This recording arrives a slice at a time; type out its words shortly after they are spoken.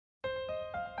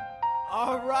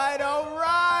All right.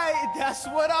 That's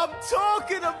what I'm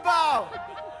talking about.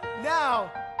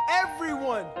 Now,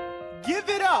 everyone, give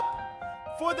it up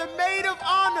for the maid of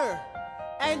honor,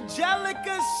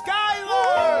 Angelica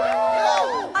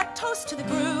Schuyler. A toast to the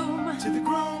groom. To the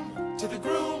groom, to the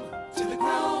groom, to the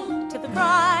groom. To the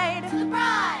bride. To the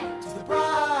bride. To the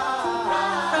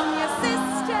bride. From your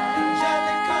sister.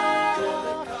 Angelica.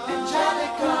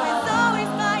 Who is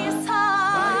always by your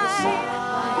side.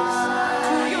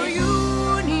 To your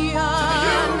union.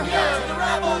 To the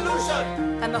revolution.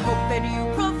 And the hope that you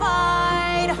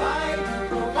provide.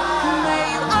 May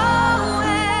you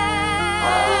always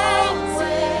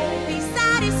be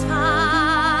satisfied.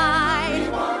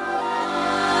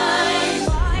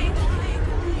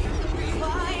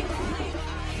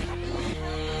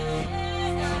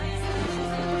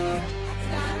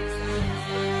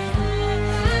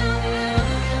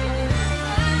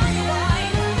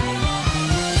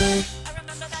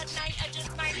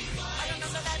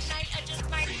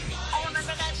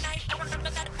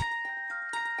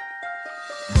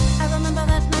 I remember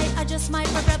that night, I just might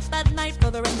regret that night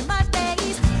for the rest of my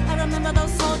days. I remember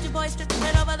those soldier boys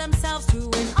tripping over themselves to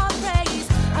win our praise.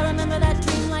 I remember that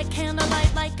dream like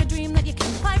candlelight, like a dream that you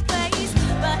can't quite place.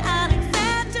 But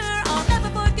Alexander, I'll never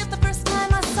forget the first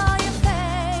time I saw your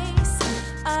face.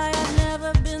 I have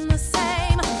never been the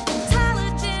same.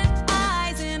 Intelligent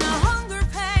eyes in a hunger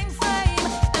pang frame.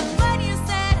 And when you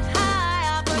said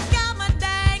hi, I forgot my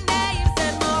dang name.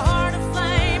 Set my heart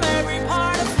aflame, every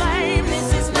part aflame.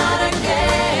 This is not a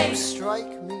game. You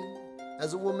strike me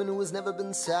as a woman who has never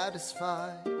been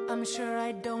satisfied. I'm sure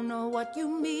I don't know what you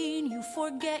mean. You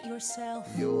forget yourself.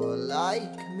 You're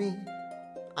like me,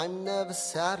 I'm never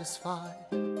satisfied.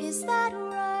 Is that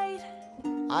right?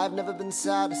 I've never been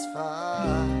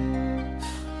satisfied.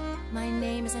 My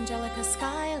name is Angelica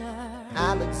Schuyler.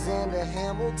 Alexander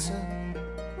Hamilton,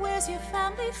 Where's your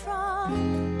family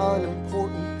from?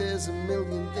 unimportant, there's a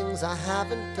million things I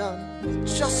haven't done.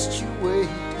 Just you wait,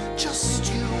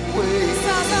 just you wait.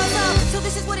 So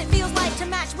this is what it feels like to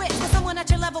match wits with someone at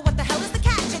your level. What the hell is the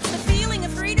catch? It's the feeling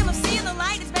of freedom, of seeing the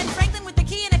light. It's Ben Franklin with the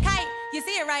key and a kite. You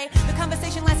see it right? The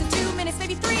conversation lasted 2 minutes,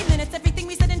 maybe 3 minutes. Everything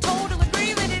we said in total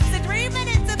agreement. It's a dream and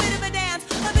it's a bit of a dance,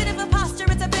 a bit of a posture,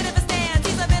 it's a bit of a stance.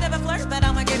 He's a bit of a flirt, but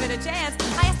I'ma give it a chance.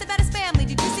 I asked about his family,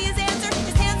 did you see his answer?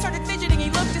 His hands started fidgeting, he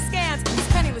looked askance. He's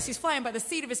penniless, he's flying by the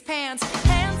seat of his pants.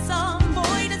 Handsome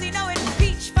boy, does he know it?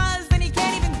 Peach fuzz, then he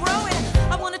can't even grow it.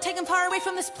 I wanna take him far away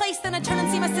from this place, then I turn and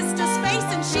see my sister's face,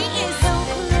 and she is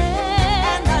helpless.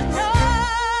 And I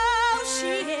know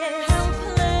she is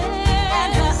helpless.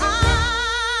 And her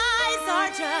eyes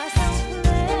are just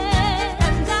helpless.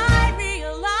 And I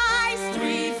realize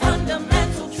 3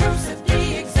 fundamental truths at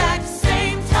the exact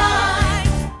same time.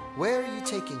 Where are you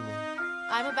taking me?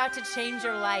 I'm about to change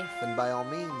your life. Then by all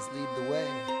means, lead the way.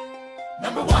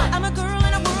 Number 1. I'm a girl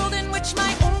in a world in which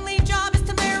my only job is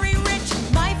to marry rich.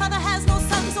 My father has no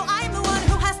son, so I'm the one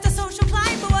who has to social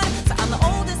climb for one. So I'm the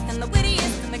oldest and the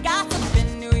wittiest, and the gossip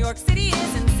in New York City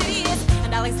is insidious.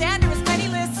 And Alexander is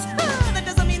penniless. That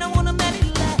doesn't mean I want him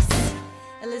any less.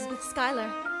 Elizabeth Schuyler,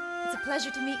 it's a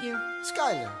pleasure to meet you.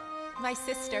 Schuyler. My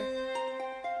sister.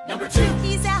 Number 2.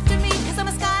 He's after me, cause I'm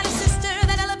a Schuyler sister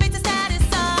that elevates the status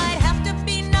side. Have to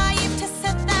be naive to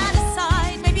set that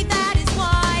aside. Maybe that is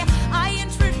why I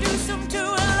introduce him to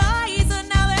Eliza.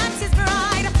 Now that's his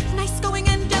bride. Nice going,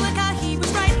 Angelica, he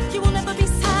was right. You will never be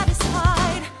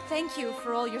satisfied. Thank you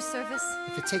for all your service.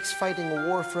 If it takes fighting a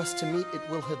war for us to meet, it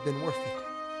will have been worth it.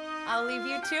 I'll leave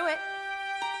you to it.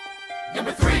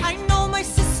 Number 3. I know my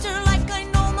sister like I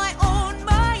know my own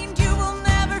mind. You will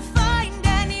never find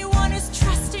anyone as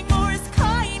trusting or as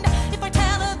kind. If I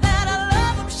tell her that I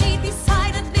love him, she'd be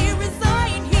silently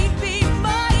resigned. He'd be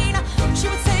mine. She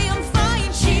would say I'm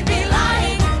fine. She'd be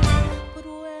lying. But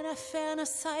when I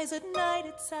fantasize at night,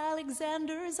 it's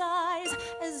Alexander's eyes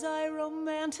as I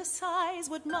romanticize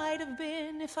what might have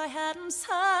been if I hadn't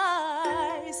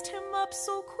sized him up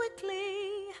so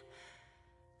quickly.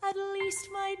 At least,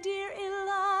 my dear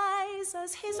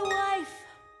Eliza's his wife.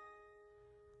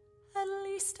 At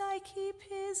least I keep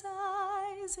his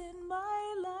eyes in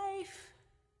my life.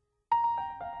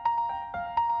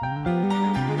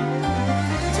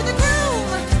 To the groom!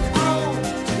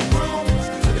 To the groom,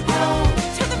 to the groom,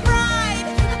 To the bride!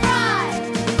 to the bride.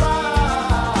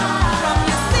 From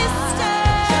your sister!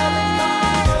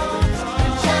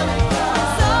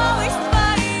 Who's always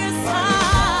by your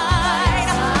side.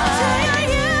 To your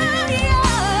union!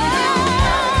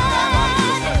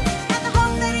 And the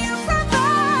hope that you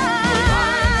provide.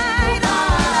 May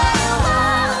you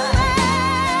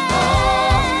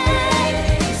always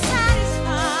be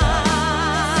satisfied.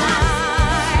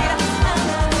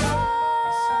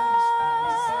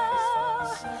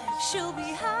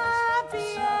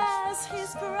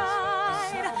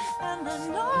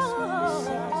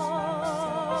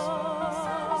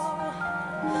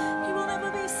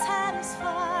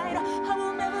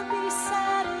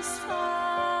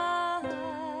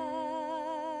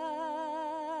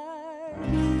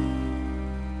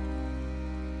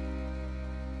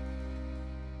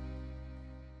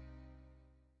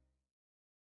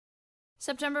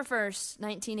 September 1st,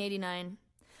 1989.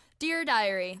 Dear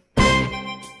Diary,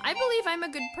 I believe I'm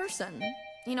a good person.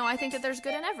 You know, I think that there's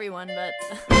good in everyone, but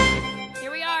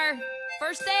here we are.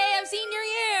 First day of senior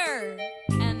year!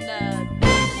 And,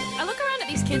 I look around at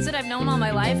these kids that I've known all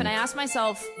my life and I ask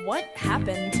myself, what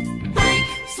happened? Freak,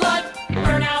 slut,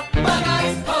 burnout, bug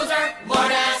eyes, poser,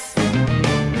 lord ass.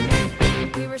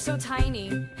 We were so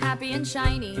tiny, happy and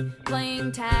shiny,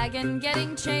 playing tag and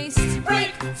getting chased.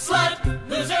 Freak, slut,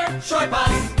 loser, short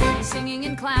bus. Singing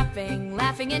and clapping,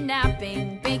 laughing and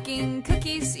napping, baking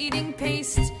cookies, eating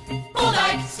paste.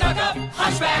 Bull-dyke, stuck-up,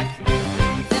 hunchback.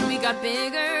 Then we got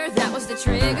bigger, that was the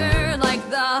trigger, like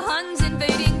the Huns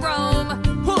invading Rome.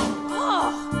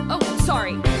 Oh,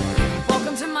 sorry.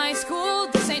 Welcome to my school,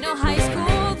 this ain't no high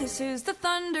school, this is the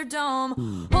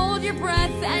Thunderdome. Hold your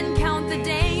breath and count the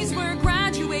days, we're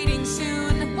graduating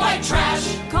soon. White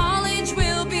trash. College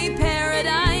will be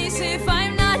paradise if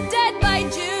I'm not dead by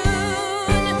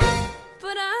June.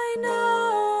 But I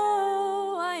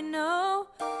know,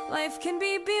 life can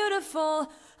be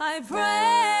beautiful. I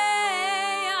pray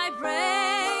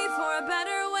for a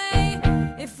better way.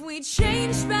 If we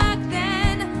changed back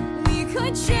then, we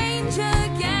could change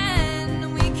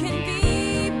again. We can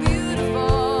be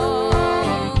beautiful.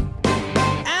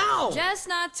 Ow! Just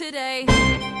not today.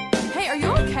 Hey, are you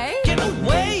okay? Get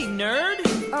away, nerd!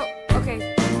 Oh,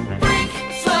 okay. Freak,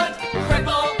 slut,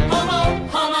 cripple, homo.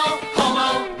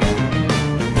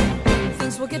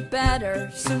 Things will get better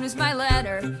soon as my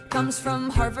letter comes from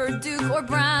Harvard, Duke, or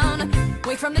Brown.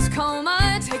 Wake from this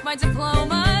coma, take my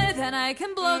diploma, then I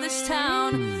can blow this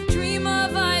town. Dream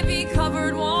of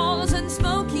ivy-covered walls and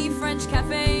smoky French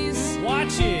cafes.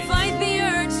 Watch it! Fight the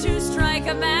urge to strike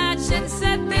a match and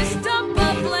set this dump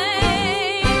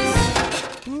ablaze.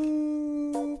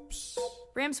 Oops.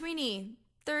 Ram Sweeney,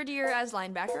 3rd year as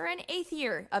linebacker and 8th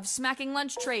year of smacking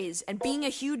lunch trays and being a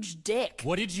huge dick.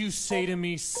 What did you say to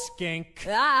me, skank?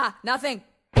 Ah, nothing.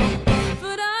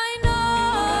 But I know,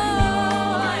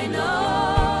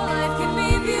 life can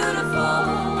be beautiful.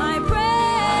 I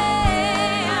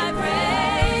pray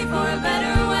for a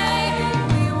better way.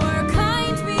 We were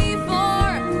kind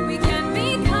before, we can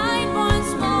be kind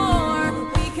once more.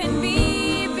 We can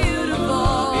be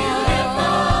beautiful.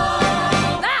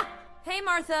 Ah! Hey,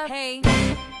 Martha. Hey.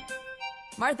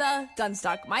 Martha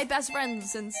Gunstock, my best friend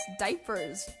since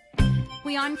diapers.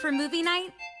 We on for movie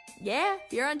night? Yeah,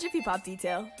 you're on Jiffy Pop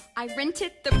Detail. I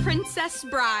rented The Princess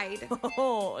Bride.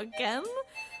 Oh, again?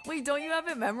 Wait, don't you have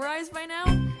it memorized by now?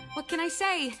 What can I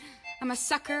say? I'm a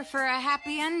sucker for a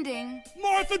happy ending.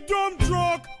 Martha Dumb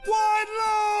Truck! Wide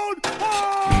load!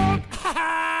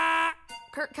 Honk!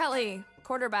 Kurt Kelly,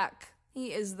 quarterback.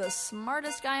 He is the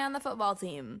smartest guy on the football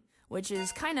team, which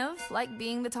is kind of like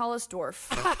being the tallest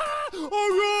dwarf.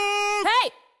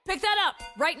 Hey! Pick that up,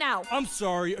 right now! I'm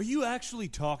sorry, are you actually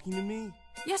talking to me?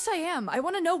 Yes, I am. I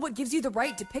want to know what gives you the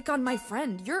right to pick on my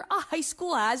friend. You're a high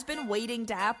school has-been waiting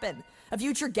to happen. A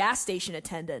future gas station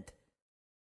attendant.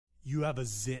 You have a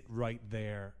zit right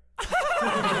there.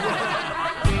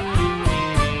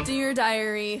 Dear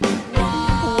Diary.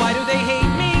 Why do they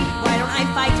hate me? Why don't I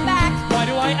fight back? Why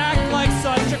do I act like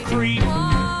such a creep?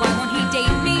 Why won't he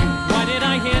date me? Why did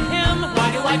I hit him?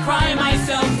 Why do I cry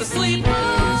myself to sleep?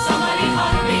 Somebody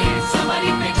hug me, somebody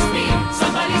fix me,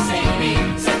 somebody save me,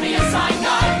 send me a sign,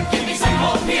 God, give me some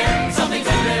hope here, something to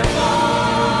live for.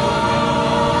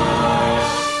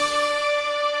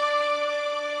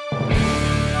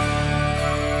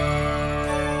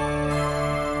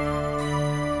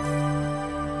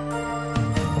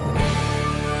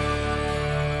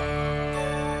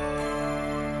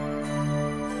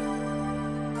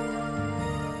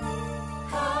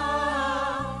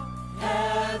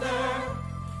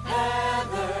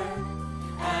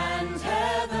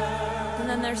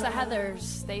 There's the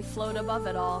Heathers. They float above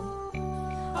it all.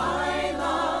 I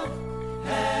love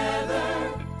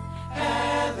Heather,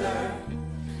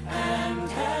 and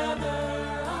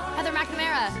Heather. Heather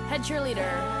McNamara, head cheerleader.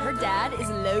 Her dad is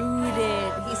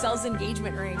loaded. He sells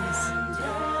engagement rings.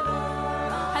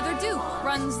 Heather Duke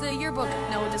runs the yearbook.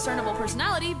 No discernible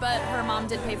personality, but her mom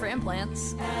did pay for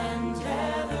implants. And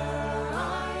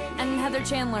Heather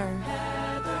Chandler,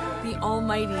 the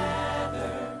almighty.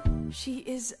 She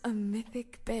is a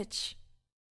mythic bitch.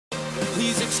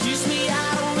 Please excuse me,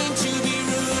 I don't mean to be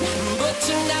rude, but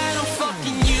tonight I'm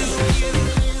fucking you.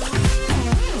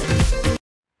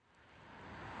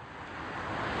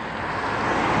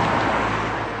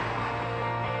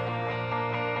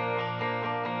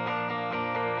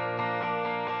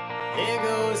 There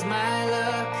goes my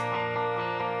luck.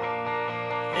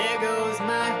 There goes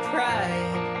my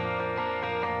pride.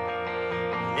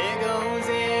 There goes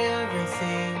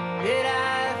everything that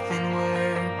I've been worth.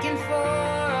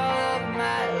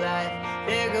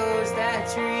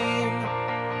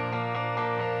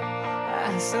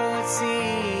 so it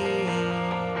seems.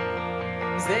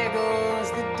 There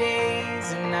goes the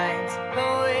days and nights,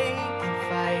 awake and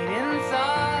fighting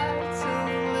thoughts of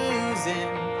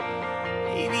losing.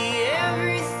 Maybe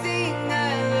everything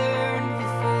I learned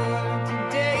before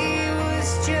today was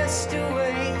just a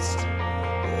waste.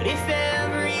 But if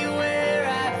everywhere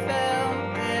I felt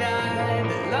that I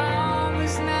belong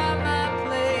was not my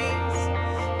place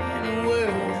in the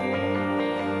world,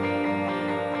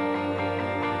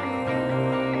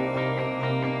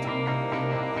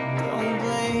 don't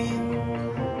blame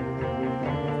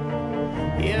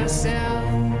yourself,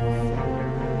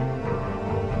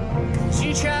 'cause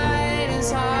you tried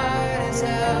as hard as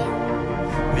hell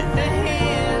with the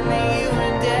hand that you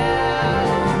were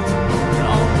dealt.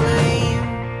 Don't blame,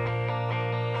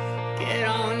 get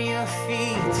on your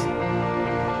feet.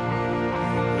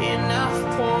 Enough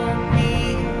for me.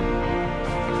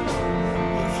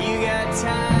 If you got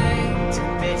time to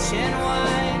bitch and